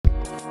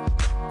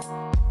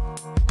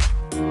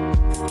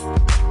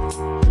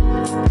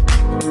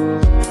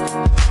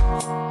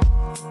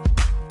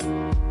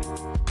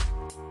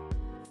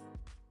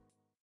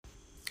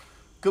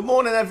Good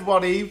morning,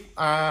 everybody. Good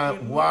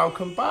morning.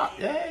 Welcome back.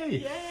 Yay.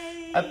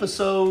 Yay.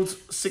 Episode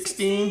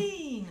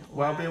 16.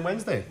 Wellbeing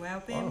Wednesday.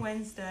 Wellbeing Wow.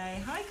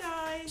 Wednesday. Hi,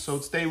 guys. So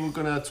today we're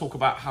going to talk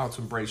about how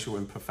to embrace your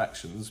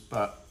imperfections,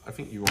 but I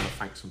think you want to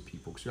thank some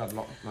people because you had a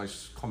lot of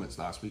nice comments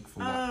last week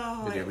from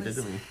that video we did,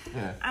 didn't we?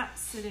 Yeah.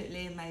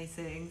 Absolutely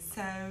amazing.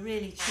 So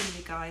really,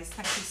 truly, guys,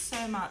 thank you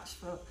so much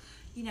for,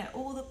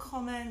 all the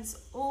comments,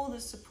 all the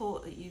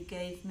support that you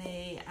gave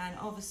me, and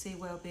obviously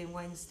Wellbeing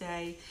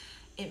Wednesday.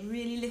 It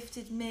really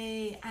lifted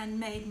me and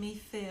made me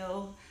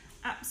feel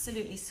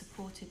absolutely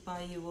supported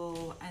by you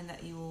all, and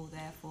that you're all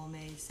there for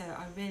me. So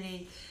I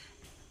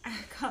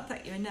can't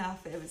thank you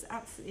enough. It was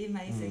absolutely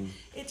amazing.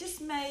 It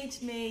just made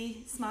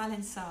me smile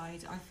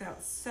inside. I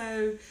felt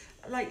so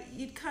like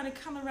you'd kind of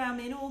come around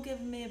me and all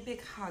given me a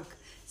big hug.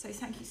 So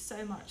thank you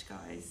so much,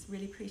 guys.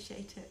 Really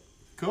appreciate it.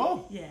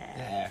 Cool.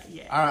 Yeah.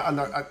 And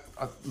I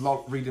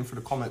love reading through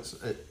the comments.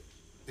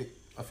 It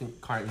I think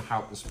kind of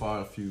helped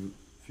inspire a few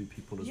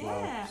people as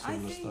well.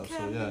 Similar stuff.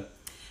 So yeah.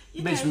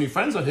 You made some new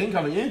friends, I think,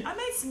 haven't you? I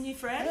made some new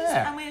friends,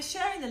 and we were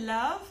sharing the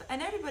love,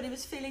 and everybody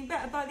was feeling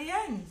better by the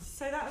end.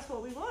 So that's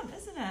what we want,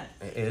 isn't it?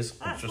 It is.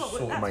 That's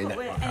what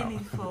we're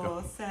aiming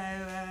for. So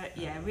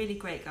really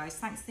great, guys.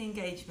 Thanks for the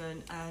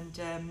engagement,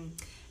 and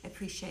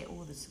appreciate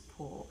all the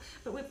support.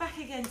 But we're back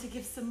again to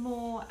give some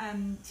more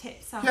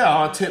tips.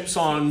 Our tips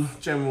on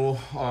general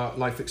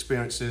life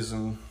experiences,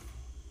 and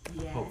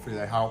hopefully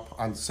they help.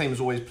 And same as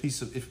always,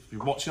 please, if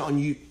you're watching it on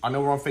YouTube, I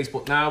know we're on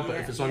Facebook now, but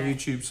if it's on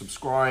YouTube,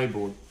 subscribe,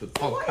 or the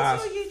podcast.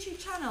 What is your YouTube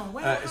channel?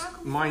 It's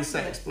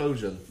Mindset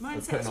Explosion. Mindset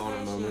We're putting on at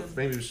the moment.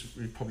 Explosion.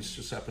 Maybe we probably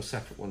should set up a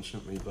separate one,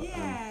 shouldn't we? But for we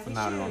now, should.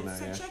 they're on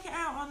there. So check it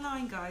out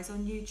online, guys,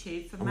 on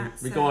YouTube for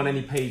Matt's We go on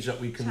any page that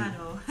we can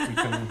channel. we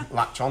can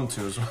latch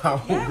onto as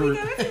well. Yeah, we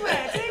go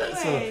everywhere,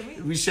 don't we?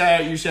 So we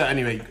share. You share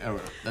anyway.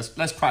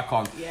 Let's crack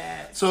on.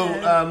 Yeah.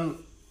 So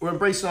we're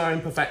embracing our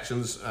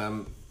imperfections.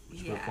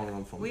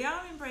 We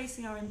are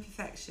embracing our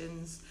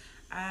imperfections.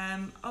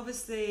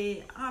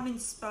 Obviously, I'm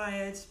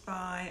inspired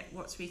by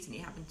what's recently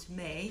happened to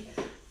me,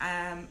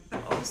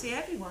 but obviously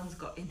everyone's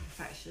got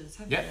imperfections,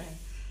 haven't they?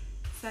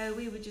 So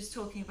we were just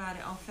talking about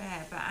it off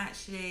air, but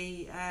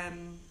actually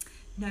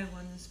no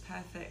one's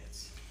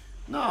perfect.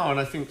 No, and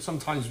I think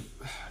sometimes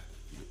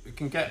it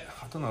can get,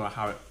 I don't know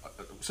how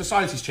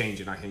society's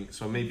changing, I think.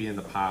 So maybe in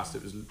the past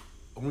it was,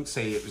 I wouldn't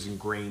say it was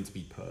ingrained to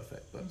be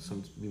perfect, but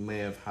we may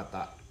have had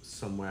that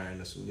somewhere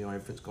in us,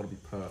 everything's got to be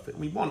perfect.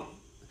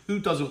 Who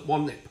doesn't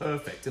want it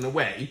perfect in a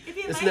way?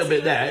 It's a little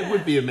bit there. It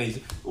would be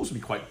amazing. It would also be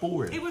quite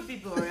boring. It would be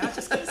boring. I was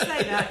just going to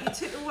say that. You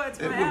took the words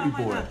right out of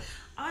my mouth.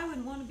 I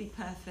wouldn't want to be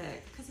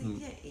perfect because,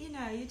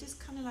 you're just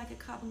kind of like a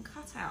carbon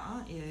cutout,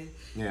 aren't you?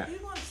 Yeah.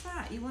 Who wants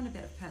that? You want a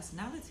bit of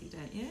personality,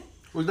 don't you?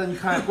 Well, then you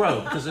can't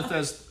grow, because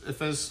if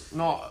there's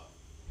not,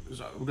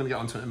 we're going to get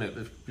onto it in a minute,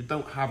 but if you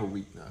don't have a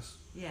weakness,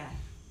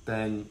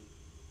 then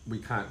we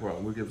can't grow,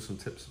 and we'll give some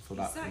tips for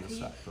that in a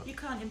sec. But you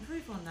can't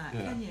improve on that,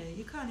 can you?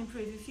 You can't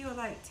improve. If you're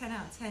like 10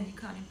 out of 10, you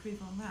can't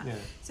improve on that.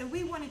 So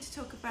we wanted to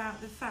talk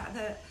about the fact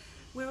that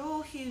we're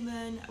all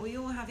human, we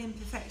all have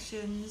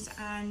imperfections,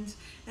 and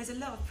there's a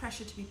lot of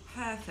pressure to be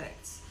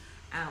perfect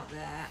out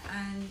there.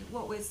 And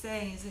what we're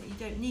saying is that you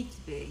don't need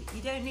to be.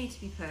 You don't need to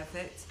be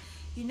perfect.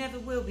 You never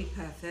will be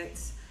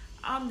perfect.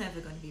 I'm never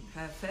going to be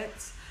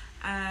perfect.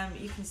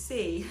 You can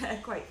see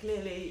quite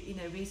clearly,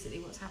 recently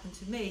what's happened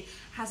to me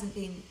hasn't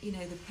been,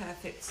 the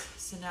perfect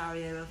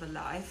scenario of a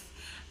life.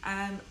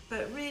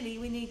 But really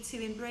we need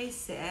to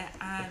embrace it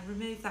and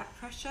remove that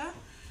pressure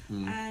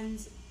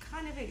and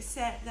kind of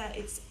accept that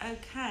it's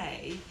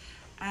okay.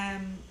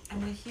 And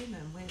we're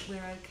human,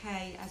 we're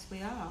okay as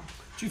we are.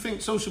 Do you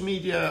think social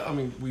media,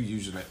 we're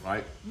using it,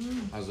 right,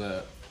 as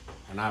an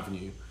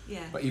avenue?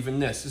 Yeah. But even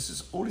this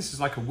is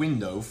like a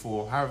window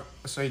for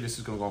say this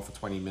is going to go on for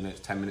 20 minutes,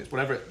 10 minutes,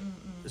 whatever.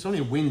 It's only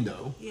a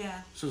window.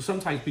 Yeah. So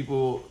sometimes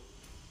people,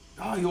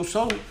 you're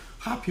so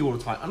happy all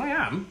the time. And I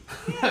am.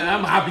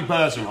 I'm a happy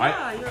person,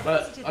 right? You're a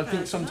but positive I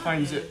think person,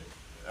 sometimes it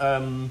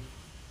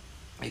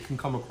can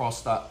come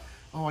across that,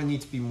 I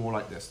need to be more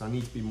like this, and I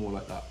need to be more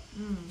like that.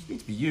 You just need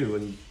to be you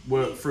and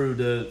work through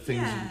the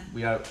things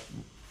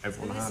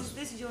everyone has.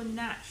 This is your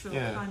natural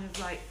kind of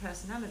like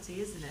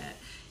personality, isn't it?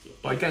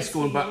 But I guess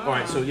going back,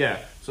 alright, so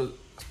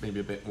that's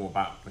maybe a bit more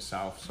about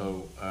myself.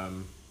 So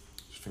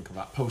just think of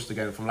that post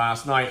again from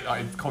last night.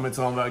 I commented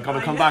on that. I got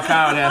to come back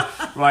out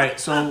there, right?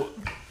 So,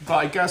 but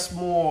I guess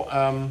more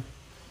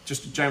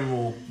just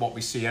general what we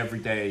see every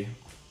day.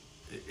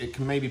 It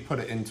can maybe put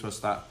it into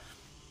us that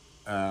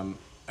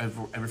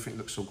everything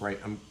looks so great,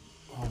 and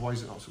why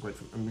is it not so great?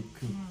 And we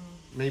can.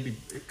 Maybe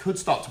it could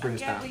start to bring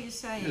us down. I get what you're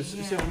saying. You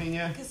see what I mean?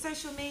 Yeah. Because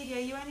social media,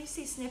 you only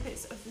see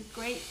snippets of the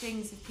great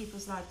things of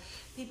people's lives.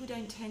 People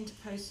don't tend to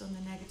post on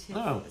the negative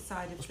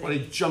side of things. That's why they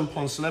jump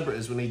on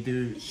celebrities when they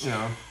do,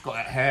 got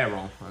that hair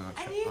on.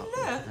 And you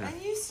look,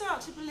 and you start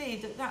to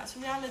believe that that's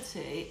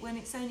reality when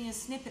it's only a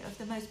snippet of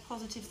the most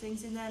positive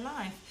things in their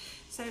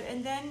life. So,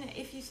 and then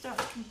if you start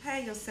to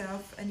compare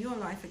yourself and your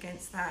life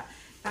against that,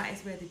 that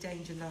is where the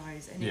danger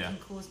lies, and it can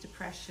cause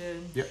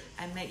depression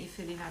and make you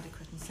feel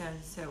inadequate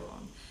and so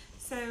on.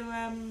 So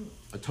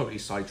I totally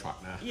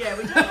sidetracked now. Yeah,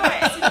 we don't worry.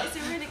 It's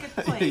a really good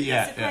point.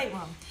 Yeah, it's a great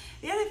one.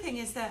 The other thing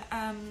is that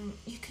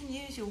you can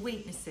use your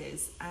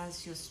weaknesses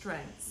as your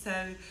strengths.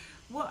 So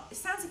it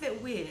sounds a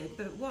bit weird,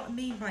 but what I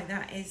mean by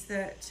that is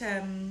that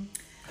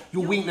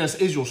your weakness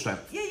is your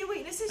strength. Yeah, your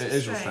weakness is your strength. It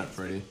is your strength,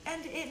 really.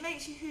 And it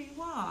makes you who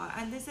you are.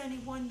 And there's only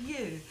one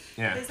you.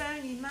 Yeah. There's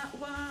only Matt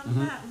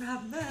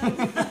Rabman.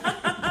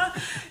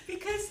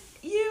 Because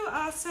you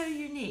are so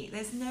unique.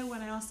 There's no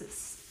one else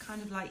that's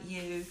kind of like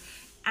you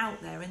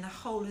out there in the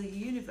whole of the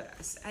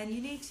universe, and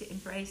you need to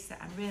embrace that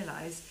and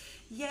realise,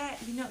 yeah,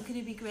 you're not going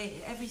to be great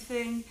at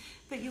everything,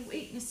 but your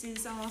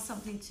weaknesses are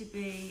something to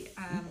be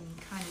kind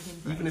of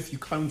embraced. Even if you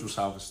cloned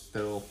yourself, it's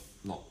still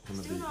not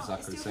going to be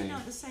exactly the same.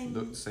 Not the same,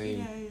 look the same,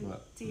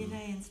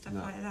 DNA and stuff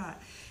like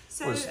that.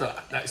 So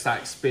that's that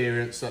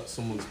experience that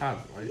someone's had,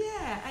 right?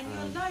 Yeah, and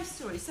your life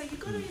story. So you've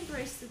got to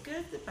embrace the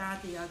good, the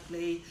bad, the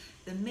ugly,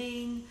 the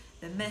mean,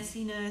 the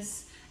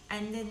messiness,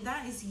 and then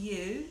that is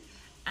you.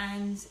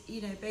 And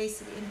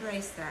basically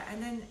embrace that,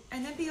 and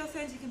then be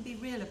authentic and be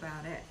real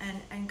about it,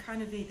 and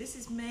kind of be, this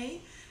is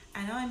me,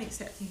 and I'm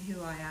accepting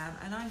who I am,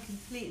 and I'm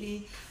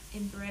completely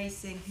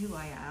embracing who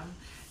I am,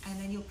 and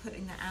then you're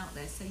putting that out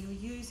there. So you're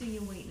using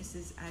your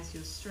weaknesses as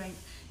your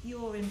strength.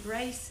 You're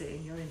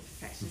embracing your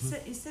imperfections. So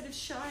instead of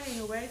shying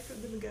away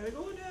from them and going,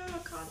 oh no, I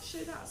can't show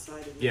that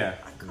side of me. I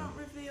can't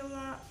reveal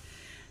that.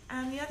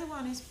 And the other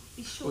one is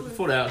be sure. Well,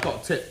 before that, I've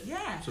got a tip.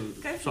 Yeah. So,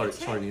 go for the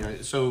tip. Sorry,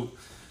 Nina. So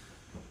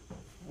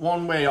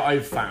one way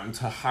I've found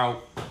to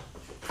how,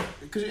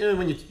 because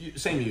when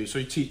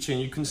you're teaching,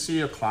 you can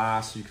see a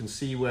class, you can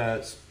see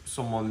where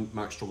someone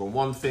might struggle on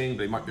one thing, but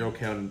they might be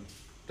okay on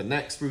the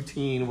next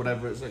routine or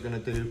whatever it's they're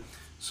going to do.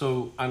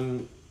 So,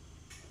 and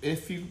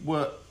if you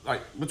we're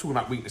talking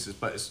about weaknesses,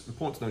 but it's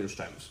important to know your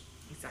strengths.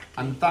 Exactly.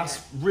 And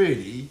that's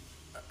really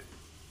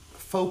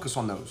focus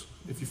on those.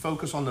 If you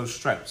focus on those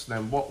strengths,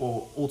 then what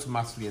will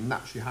automatically and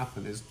naturally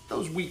happen is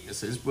those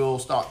weaknesses will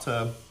start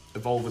to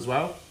evolve as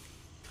well.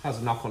 Has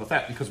a knock-on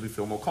effect because we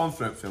feel more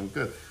confident, feeling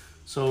good.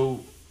 So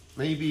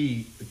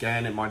maybe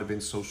again it might have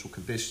been social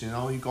conditioning.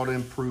 Oh, you got to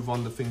improve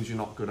on the things you're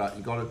not good at.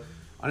 You got to,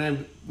 and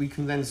then we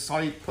can then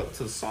put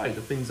to the side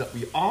the things that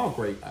we are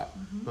great at.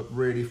 But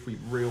really, if we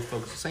real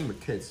focus, the same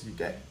with kids. You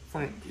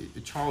find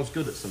your child's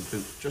good at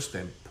something, just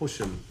then push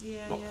them,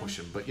 push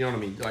them, but you know what I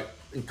mean. Like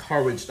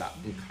encourage that.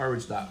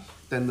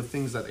 Then the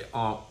things that they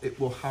are, it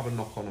will have a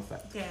knock-on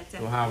effect. Yeah, definitely.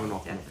 It will have a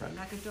knock-on effect.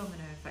 Like a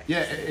domino effect.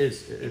 Yeah, it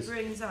is. It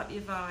brings up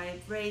your vibe,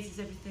 raises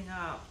everything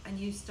up, and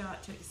you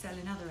start to excel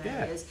in other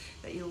areas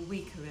that you're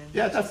weaker in.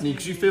 Yeah, definitely,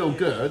 because you feel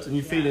good, and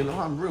you're feeling,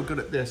 I'm real good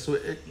at this. So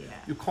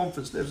your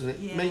confidence lives, and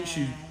it makes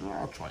you,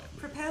 I'll try it.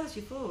 Propels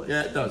you forward.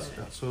 Yeah, it does.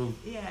 Yeah. So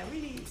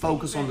really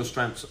focus on the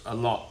strengths a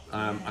lot,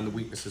 and the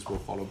weaknesses will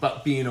follow.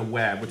 But being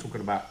aware, we're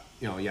talking about,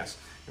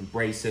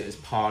 embrace it as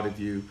part of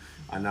you,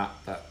 and that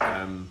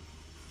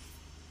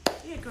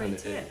great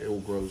tip. It all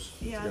grows.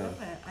 Yeah, I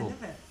love it. Cool. I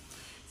love it.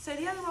 So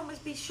the other one was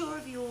be sure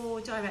of your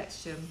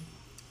direction.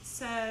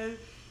 So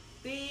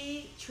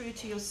be true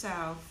to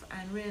yourself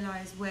and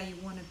realise where you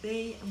want to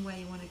be and where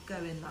you want to go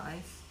in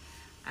life,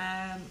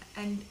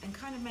 and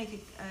kind of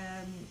make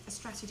a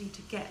strategy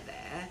to get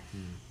there.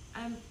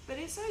 But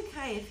it's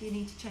okay if you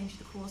need to change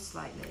the course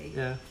slightly.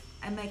 Yeah.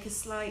 And make a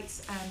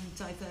slight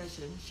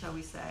diversion, shall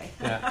we say?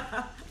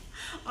 Yeah.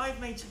 I've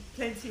made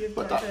plenty of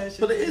diversions.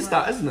 But it is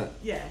that, isn't it?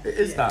 Yeah. It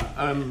is that.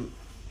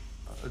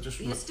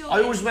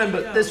 I always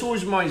remember. This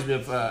always reminds me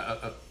of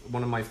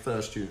one of my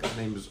first students. His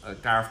name was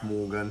Gareth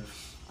Morgan,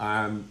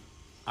 and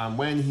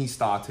when he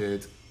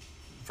started,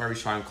 very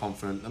shy and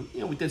confident.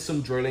 And, we did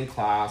some drilling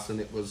class, and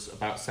it was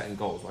about setting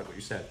goals, like what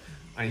you said.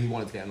 And he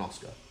wanted to get an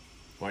Oscar.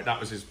 Right, that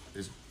was his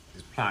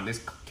plan. This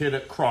kid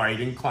that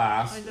cried in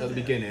class at the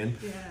beginning,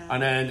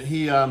 and then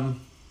he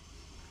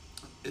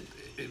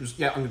it was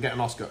I'm gonna get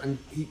an Oscar, and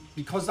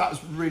because that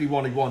was really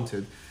what he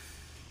wanted.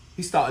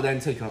 He started then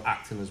taking up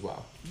acting as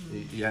well.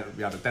 We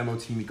had a demo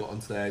team. He got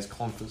onto there. His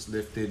confidence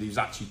lifted. He was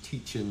actually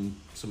teaching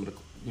some of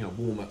the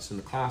warm-ups in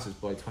the classes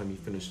by the time he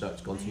finished up.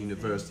 He's gone to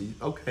university.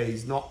 Okay,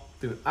 he's not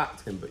doing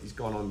acting, but he's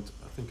gone on to,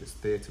 I think it's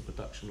theatre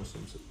production or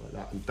something like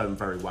that, and done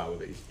very well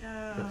with it.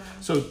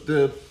 So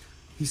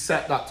he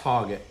set that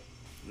target.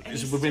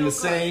 It's within the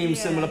same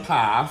similar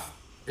path.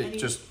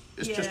 It's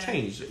just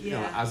changed,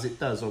 as it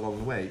does along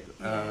the way.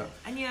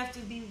 And you have to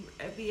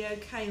be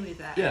okay with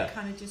that. Yeah. And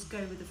kind of just go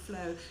with the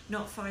flow,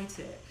 not fight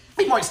it.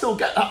 He might still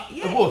get that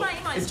award.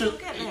 He might still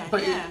get there.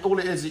 But all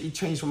it is, he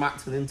changed from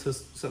acting into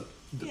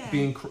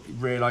being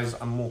realised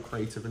I'm more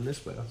creative in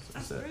this way.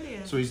 That's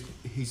brilliant. So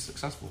he's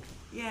successful.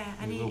 Yeah,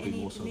 and he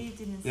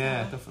believed in himself.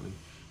 Yeah, definitely.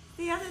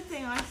 The other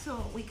thing I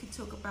thought we could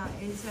talk about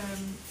is,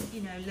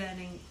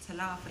 learning to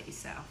laugh at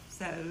yourself.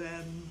 So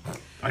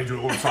I do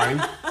it all the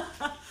time.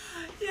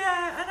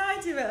 Yeah, and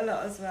I do it a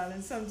lot as well.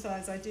 And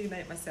sometimes I do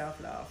make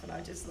myself laugh, and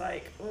I just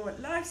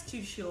life's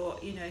too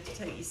short, to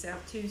take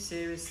yourself too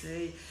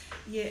seriously.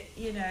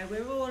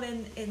 We're all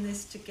in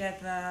this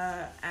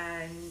together,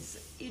 and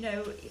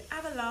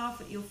have a laugh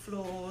at your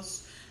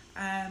flaws.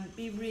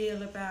 Be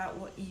real about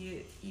what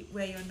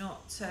where you're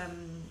not, so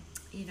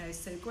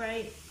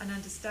great, and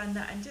understand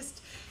that, and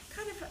just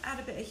kind of add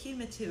a bit of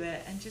humour to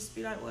it, and just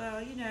be like,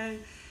 well,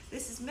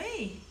 this is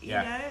me, you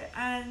know.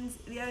 And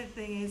the other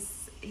thing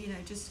is,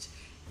 just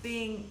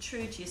being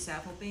true to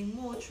yourself, or being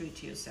more true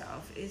to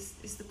yourself, is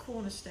the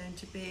cornerstone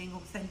to being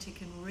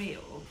authentic and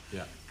real.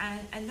 Yeah.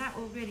 And that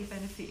will really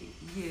benefit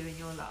you in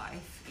your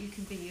life. You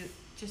can be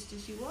just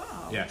as you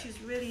are, which is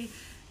really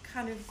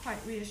kind of quite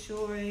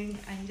reassuring.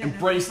 And you don't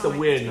embrace the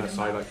weirdness.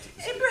 I like to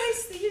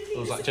embrace the uniqueness. It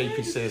was like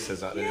JP Sears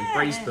says that.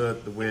 Embrace the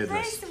weirdness.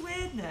 Embrace the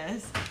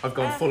weirdness. I've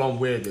gone full on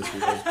weirdness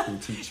with those cool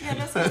teaching.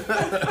 Yeah, that's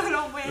full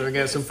on weirdness. We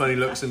get some funny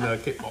looks in the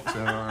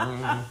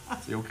kickboxing.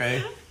 Is he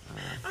okay?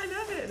 I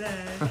love it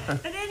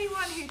though. And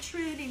anyone who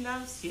truly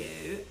loves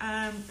you,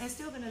 they're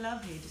still going to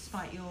love you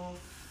despite your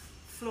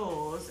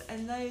flaws,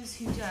 and those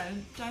who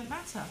don't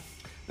matter.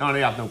 No,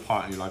 they have no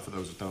part in your life for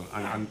those who don't.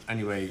 And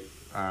anyway,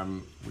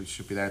 we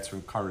should be there to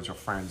encourage our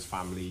friends,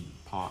 family,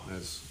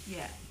 partners.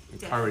 Yeah,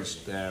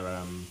 encourage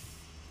their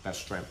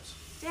strengths.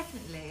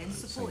 Definitely, and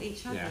support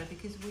each other,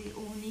 because we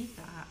all need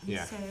that.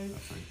 And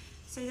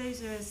so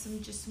those are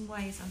some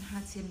ways on how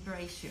to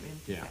embrace your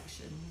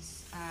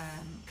imperfections,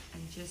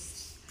 and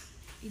just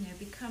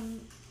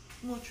become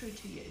more true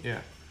to you.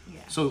 Yeah.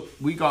 So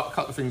we got a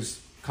couple of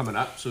things coming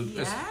up. So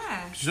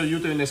so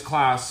you're doing this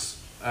class.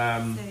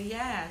 So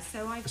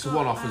it's a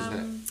one-off, isn't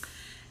it?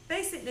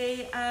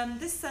 Basically,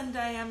 this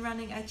Sunday I'm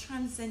running a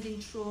Transcending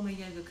Trauma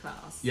yoga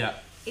class. Yeah.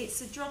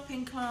 It's a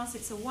drop-in class.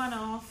 It's a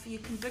one-off. You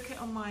can book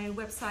it on my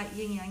website,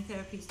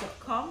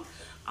 yingyangtherapies.com.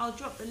 I'll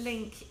drop the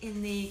link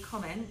in the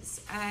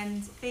comments,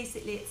 and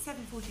basically it's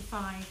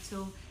 7:45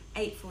 till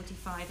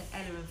 8:45 at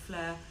Ella and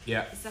Fleur.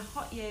 Yeah. It's a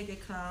hot yoga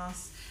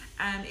class.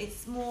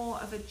 It's more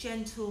of a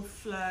gentle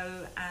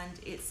flow, and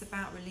it's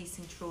about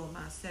releasing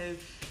trauma. So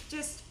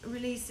just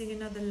releasing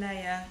another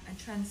layer and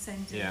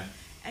transcending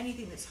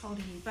anything that's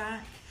holding you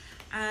back.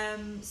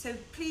 So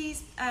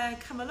please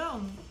come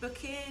along,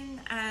 book in,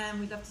 and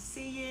we'd love to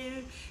see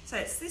you. So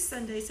it's this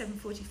Sunday,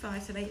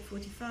 7:45 till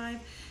 8:45.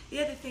 The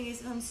other thing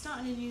is I'm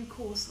starting a new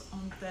course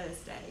on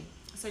Thursday.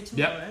 So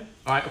tomorrow. Yep.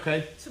 All right,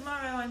 okay.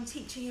 Tomorrow I'm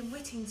teaching in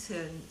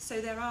Whittington.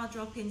 So there are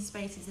drop-in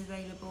spaces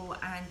available,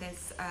 and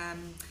there's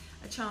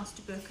a chance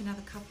to book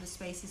another couple of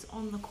spaces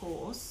on the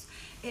course.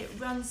 It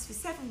runs for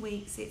 7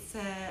 weeks. It's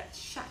a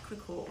chakra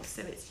course,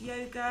 so it's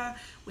yoga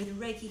with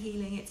Reiki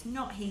healing. It's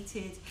not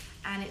heated,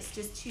 and it's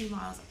just 2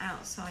 miles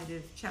outside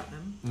of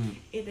Cheltenham.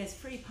 There's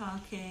free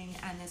parking,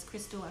 and there's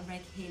crystal and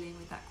Reiki healing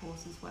with that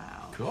course as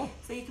well. Cool.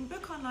 So you can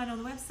book online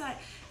on the website.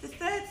 The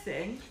third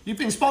thing... You've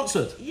been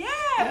sponsored. Yeah,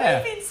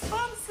 we've been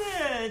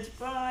sponsored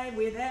by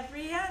With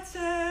Every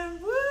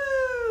Atom.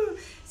 Woo!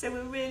 So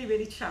we're really,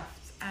 really chuffed.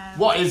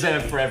 What is there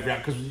for every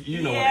app? Because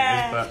you know what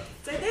it is, but...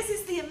 So this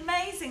is the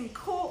amazing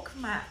cork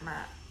mat.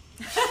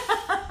 Do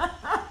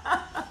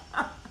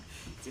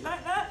you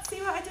like that? See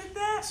what I did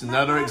there? It's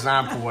another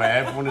example where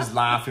everyone is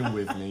laughing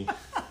with me.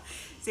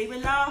 See, we're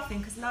laughing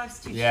because life's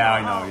too short. Yeah,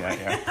 I know,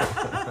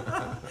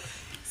 yeah.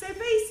 So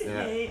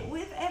basically,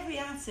 With Every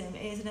Atom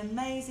is an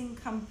amazing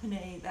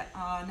company that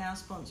are now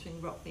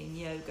sponsoring Rock Bean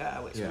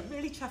Yoga, which we're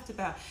really chuffed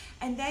about.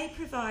 And they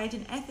provide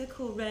an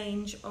ethical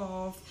range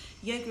of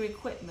yoga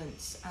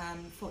equipment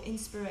for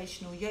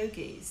inspirational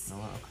yogis.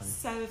 Oh, okay.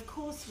 So, of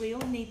course, we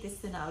all need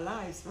this in our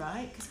lives,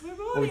 right? Because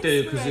we're all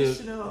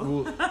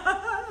inspirational.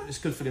 It's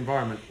good for the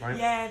environment, right?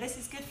 Yeah, this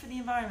is good for the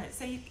environment.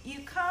 So you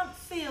can't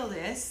feel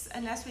this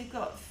unless we've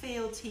got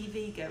field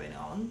TV going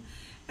on.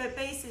 But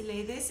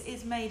basically, this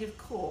is made of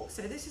cork.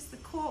 So this is the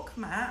cork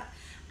mat,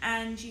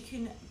 and you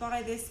can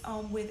buy this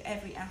on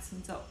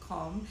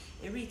witheryatom.com.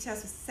 It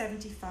retails for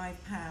 £75.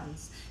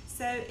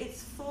 So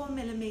it's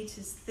 4mm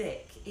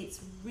thick.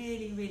 It's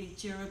really, really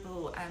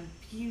durable and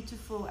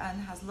beautiful, and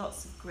has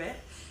lots of grip.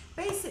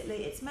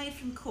 Basically, it's made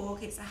from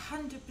cork. It's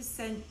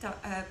 100%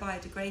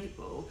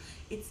 biodegradable.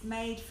 It's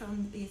made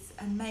from this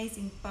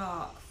amazing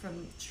bark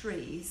from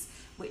trees,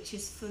 which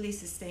is fully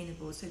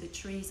sustainable, so the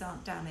trees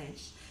aren't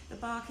damaged. The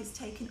bark is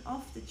taken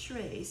off the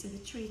tree so the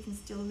tree can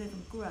still live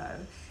and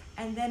grow,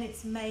 and then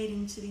it's made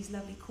into these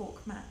lovely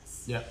cork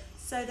mats. Yeah.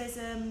 So there's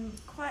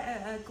quite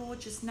a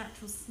gorgeous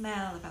natural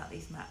smell about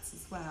these mats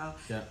as well.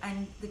 Yeah.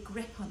 And the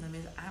grip on them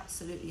is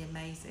absolutely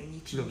amazing.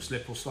 You don't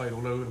slip or slide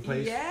all over the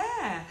place.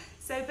 Yeah.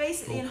 So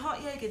basically, in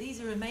hot yoga, these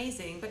are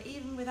amazing, but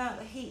even without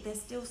the heat, they're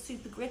still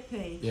super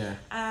grippy. Yeah.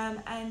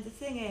 And the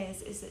thing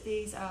is that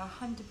these are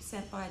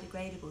 100%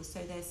 biodegradable, so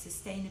they're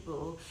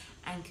sustainable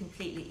and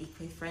completely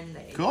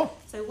eco-friendly. Cool.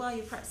 So while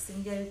you're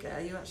practicing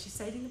yoga, you're actually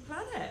saving the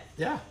planet.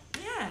 Yeah.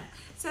 Yeah.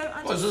 So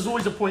there's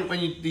always a point when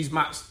these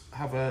mats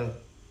have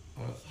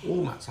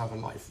all mats have a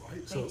life,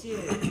 right? They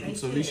do.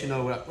 So at least you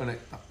know that when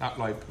that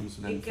life comes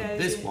to an end.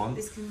 This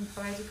can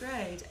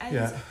biodegrade.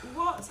 And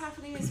what's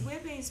happening is we're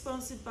being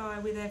sponsored by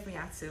With Every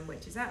Atom,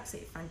 which is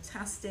absolutely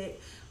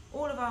fantastic.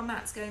 All of our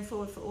mats going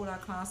forward for all our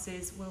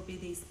classes will be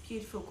these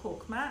beautiful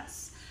cork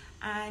mats.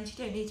 and you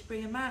don't need to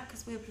bring a mat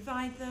because we'll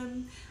provide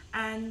them.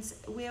 And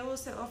we're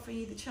also offering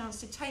you the chance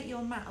to take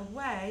your mat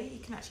away. You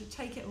can actually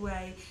take it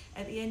away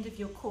at the end of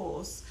your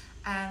course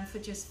for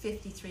just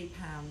 £53.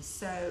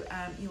 So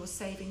you're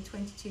saving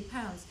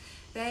 £22.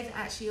 They've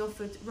actually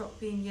offered Rock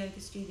Beam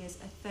Yoga Studios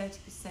a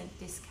 30%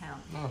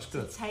 discount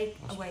to take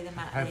away the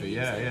mat. Heavy,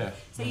 yeah.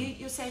 So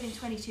you're saving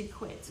 22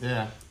 quid.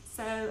 Yeah.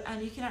 So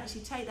you can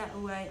actually take that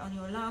away on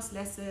your last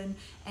lesson,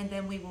 and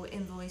then we will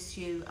invoice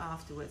you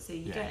afterwards. So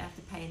you don't have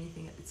to pay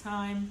anything at the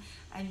time,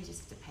 and you just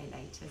have to pay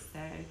later.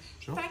 So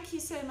thank you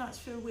so much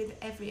with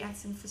Every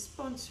Atom for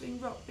sponsoring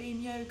Rock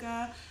Beam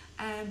Yoga,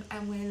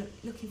 and we're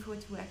looking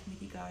forward to working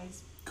with you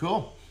guys.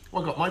 Cool.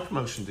 Well, I've got my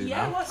promotion to do now.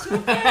 Yeah, what's your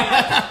prayer?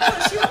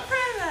 What's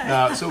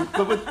your prayer?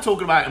 But we're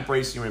talking about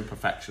embracing your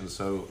imperfections.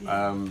 So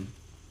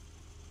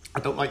I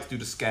don't like to do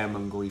the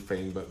scaremongery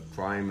thing, but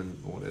crime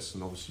and all this,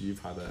 and obviously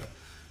you've had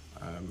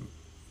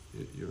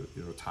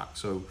your attack.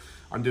 So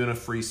I'm doing a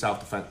free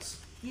self-defense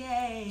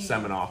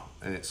seminar,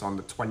 and it's on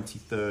the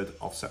 23rd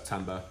of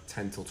September,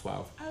 10 till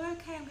 12. Oh,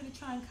 okay. I'm going to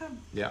try and come.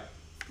 Yeah.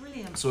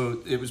 Brilliant. So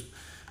it was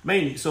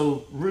mainly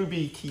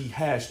Ruby Key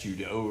Hair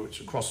Studio,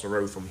 which is across the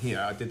road from here.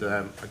 I did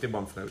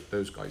one for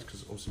those guys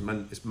because obviously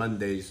it's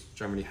Mondays.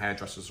 Generally,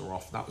 hairdressers are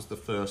off. That was the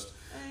first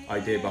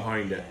idea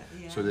behind it.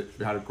 Yeah. So that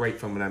we had a great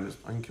fun with them.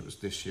 I think it was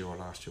this year or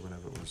last year,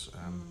 whenever it was,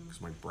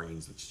 because my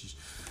brain's just.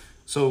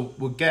 So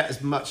we'll get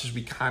as much as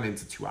we can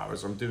into 2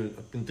 hours. I've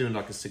been doing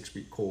like a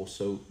 6-week course,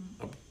 so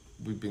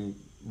we've been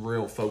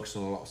real focused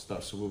on a lot of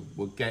stuff. So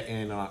we'll get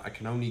in. I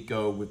can only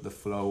go with the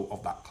flow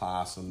of that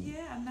class, and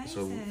amazing.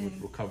 So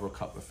we'll cover a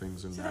couple of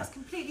things in there. So that's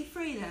completely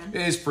free then.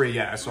 It is free,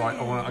 yeah. So I'm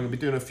going to be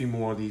doing a few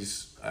more of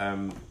these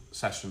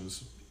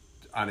sessions,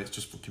 and it's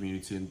just for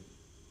community and.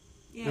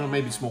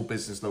 Maybe small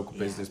business, local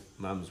business,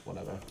 mums,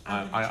 whatever.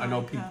 I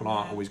know people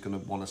aren't always going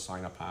to want to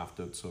sign up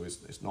after, so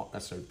it's not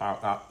necessarily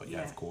about that. But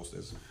of course,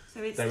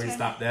 there is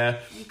that there.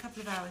 A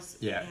couple of hours.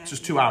 Yeah,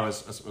 just 2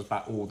 hours. That's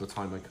about all the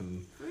time I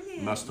can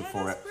muster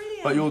for it.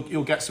 Brilliant. But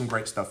you'll get some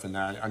great stuff in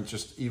there, and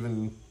just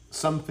even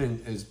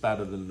something is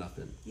better than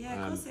nothing. Yeah,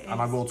 of course it is.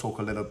 And I will talk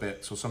a little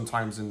bit. So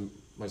sometimes in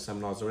my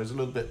seminars there is a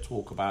little bit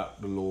talk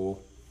about the law.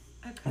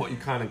 Okay. What you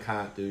can and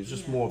can't do. It's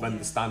just more of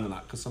understanding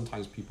that, because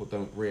sometimes people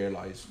don't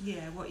realise.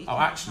 What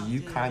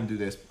you can do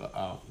this, but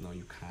no,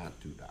 you can't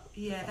do that.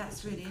 Yeah,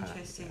 that's really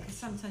interesting, because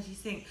sometimes you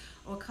think,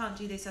 I can't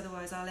do this,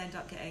 otherwise I'll end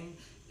up getting,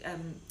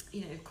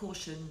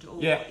 cautioned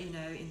or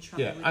in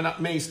trouble. Yeah, and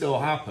that may still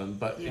happen,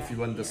 but if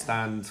you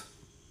understand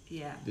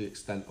the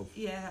extent of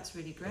that's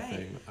really great.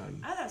 Thing,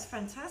 that's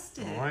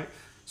fantastic. All right,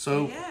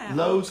 so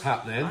loads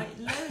happening.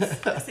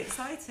 Loads. That's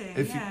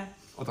exciting. I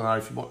don't know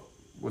if you want.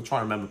 We'll try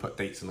and remember to put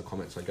dates in the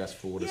comments, I guess,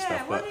 for all this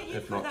stuff. But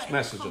if not, just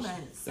message us.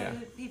 So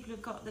that people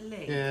have got the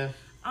link. Yeah.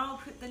 I'll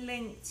put the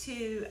link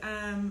to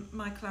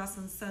my class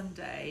on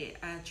Sunday,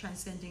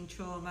 Transcending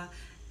Trauma,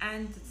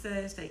 and the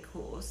Thursday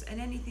course, and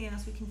anything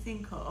else we can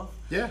think of.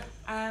 Yeah.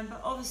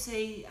 But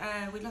obviously,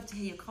 we'd love to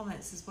hear your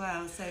comments as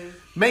well. So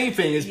main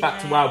thing is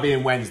back to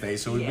Wellbeing Wednesday.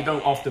 So we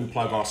don't often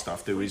plug our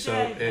stuff, do we?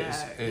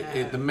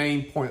 The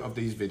main point of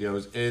these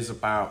videos is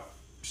about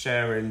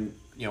sharing,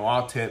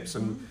 our tips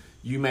and.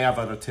 You may have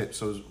other tips,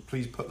 so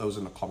please put those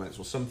in the comments,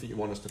 or something you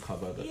want us to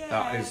cover.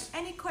 That is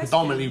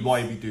predominantly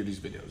why we do these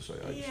videos. So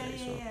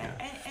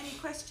Any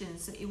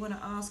questions that you want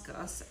to ask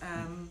us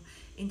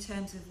in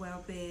terms of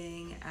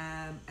well-being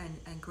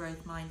and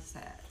growth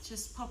mindset,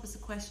 just pop us a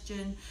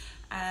question,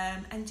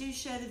 and do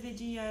share the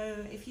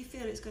video if you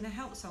feel it's going to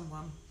help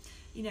someone.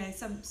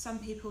 Some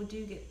people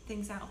do get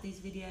things out of these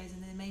videos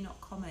and they may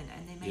not comment,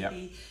 and they may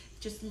be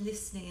just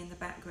listening in the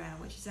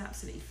background, which is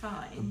absolutely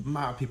fine. The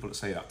amount of people that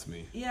say that to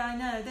me. Yeah, I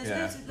know. There's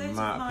loads of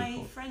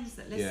my friends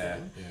that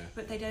listen,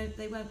 but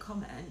they won't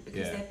comment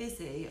because they're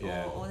busy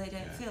or they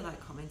don't feel like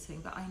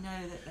commenting. But I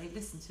know that they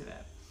listen to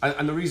it.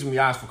 And the reason we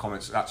ask for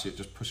comments is actually it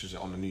just pushes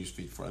it on the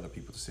newsfeed for other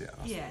people to see it.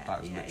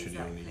 That is literally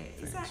the only thing.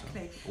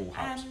 Exactly. So all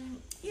helps.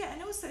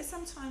 And also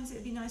sometimes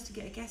it'd be nice to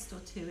get a guest or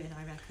two in,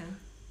 I reckon.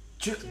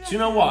 Do you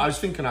know what? I was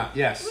thinking that,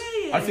 yes.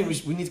 Really? I think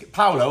we need to get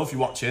Paolo, if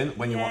you're watching,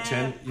 when you're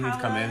watching, you need to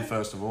come in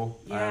first of all.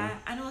 Yeah,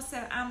 and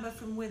also Amber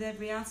from With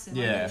Every Atom.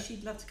 I know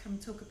she'd love to come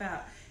and talk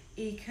about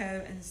eco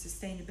and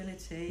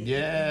sustainability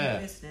in her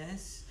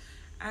business.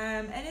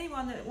 And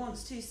anyone that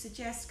wants to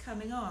suggest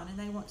coming on and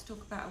they want to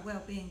talk about a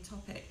well-being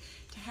topic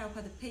to help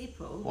other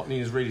people. What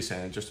Nina's really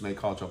saying, just to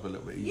make our job a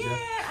little bit easier.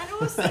 Yeah, and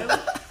also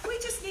we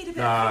just need a bit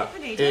of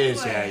company, don't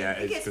we?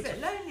 It gets a bit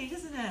lonely,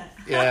 doesn't it?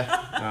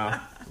 Yeah.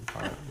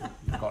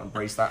 I've got to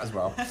embrace that as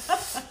well.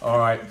 All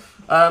right.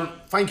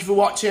 Thank you for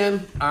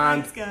watching,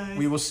 and thanks, guys.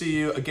 We will see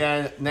you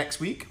again next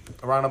week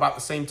around about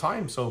the same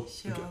time. So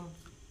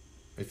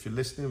if you're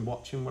listening,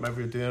 watching,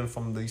 whatever you're doing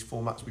from these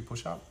formats we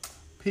push out,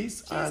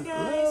 peace. Cheers, and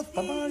guys. love.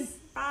 Bye-bye.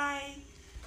 Bye.